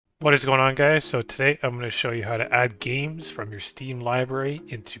What is going on, guys? So today I'm going to show you how to add games from your Steam library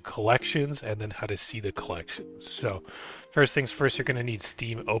into collections and then how to see the collections. So first things first, you're going to need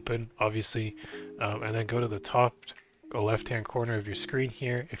Steam open, obviously, and then go to the top left-hand corner of your screen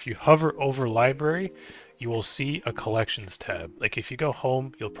here. If you hover over library, you will see a collections tab. Like if you go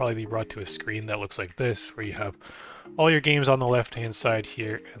home, you'll probably be brought to a screen that looks like this, where you have all your games on the left-hand side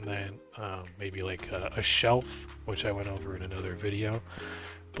here, and then maybe like a shelf, which I went over in another video.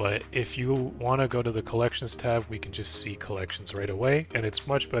 But if you want to go to the collections tab, we can just see collections right away, and it's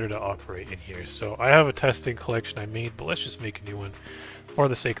much better to operate in here. So I have a testing collection I made, but let's just make a new one for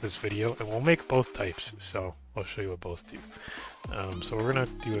the sake of this video, and we'll make both types. So I'll show you what both do. So we're gonna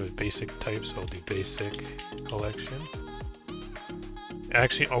do a basic type, so I'll do basic collection. It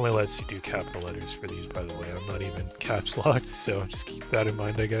actually only lets you do capital letters for these, by the way. I'm not even caps locked, so just keep that in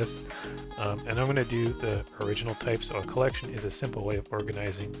mind, I guess. And I'm going to do the original type. So a collection is a simple way of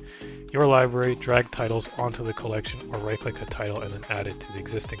organizing your library. Drag titles onto the collection, or right-click a title and then add it to the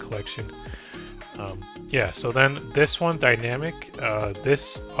existing collection. Yeah, so then this one, dynamic,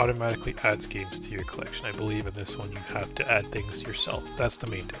 this automatically adds games to your collection. I believe in this one you have to add things yourself. That's the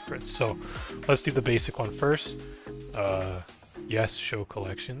main difference. So let's do the basic one first. Yes, show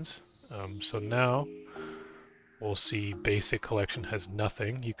collections. So now we'll see basic collection has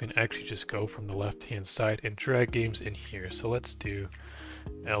nothing. You can actually just go from the left hand side and drag games in here. So let's do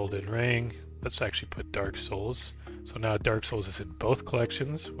Elden Ring. Let's actually put Dark Souls. So now Dark Souls is in both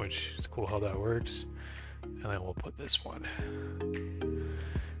collections, which is cool how that works. And then we'll put this one.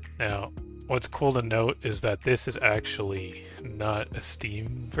 Now, what's cool to note is that this is actually not a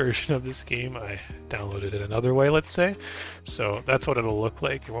Steam version of this game. I downloaded it another way, let's say. So that's what it'll look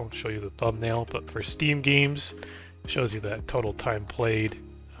like. It won't show you the thumbnail, but for Steam games, it shows you that total time played,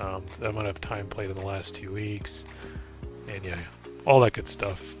 the amount of time played in the last 2 weeks, and yeah, all that good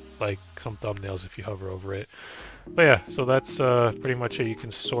stuff, like some thumbnails if you hover over it. But yeah, so that's pretty much it. You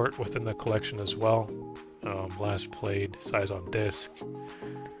can sort within the collection as well. Last played, size on disc,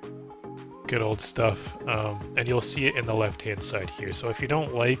 good old stuff, and you'll see it in the left hand side here. So if you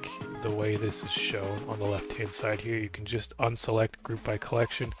don't like the way this is shown on the left hand side here, you can just unselect group by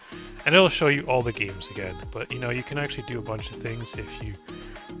collection and it'll show you all the games again. But you know, you can actually do a bunch of things if you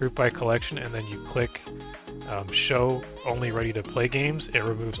group by collection and then you click show only ready to play games. It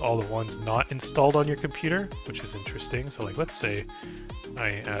removes all the ones not installed on your computer, which is interesting. So like, let's say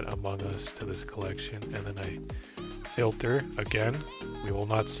I add Among Us to this collection and then I filter again, we will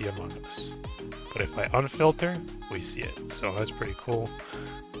not see Among Us. But if I unfilter, we see it. So that's pretty cool.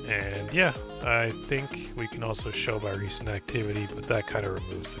 And yeah, I think we can also show by recent activity, but that kind of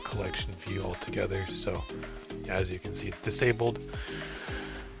removes the collection view altogether. So yeah, as you can see, it's disabled.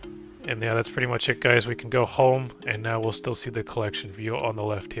 And yeah, that's pretty much it, guys. We can go home, and now we'll still see the collection view on the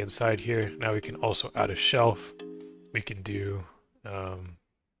left-hand side here. Now we can also add a shelf. We can do,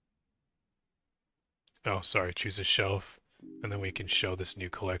 choose a shelf. And then we can show this new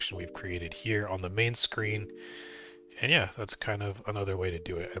collection we've created here on the main screen. And yeah, that's kind of another way to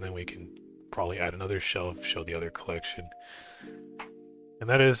do it. And then we can probably add another shelf, show the other collection. And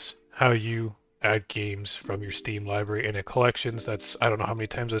that is how you add games from your Steam library into collections. That's, I don't know how many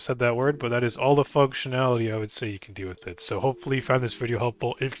times I said that word, but that is all the functionality I would say you can do with it. So hopefully you found this video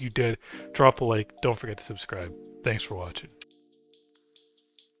helpful. If you did, drop a like. Don't forget to subscribe. Thanks for watching.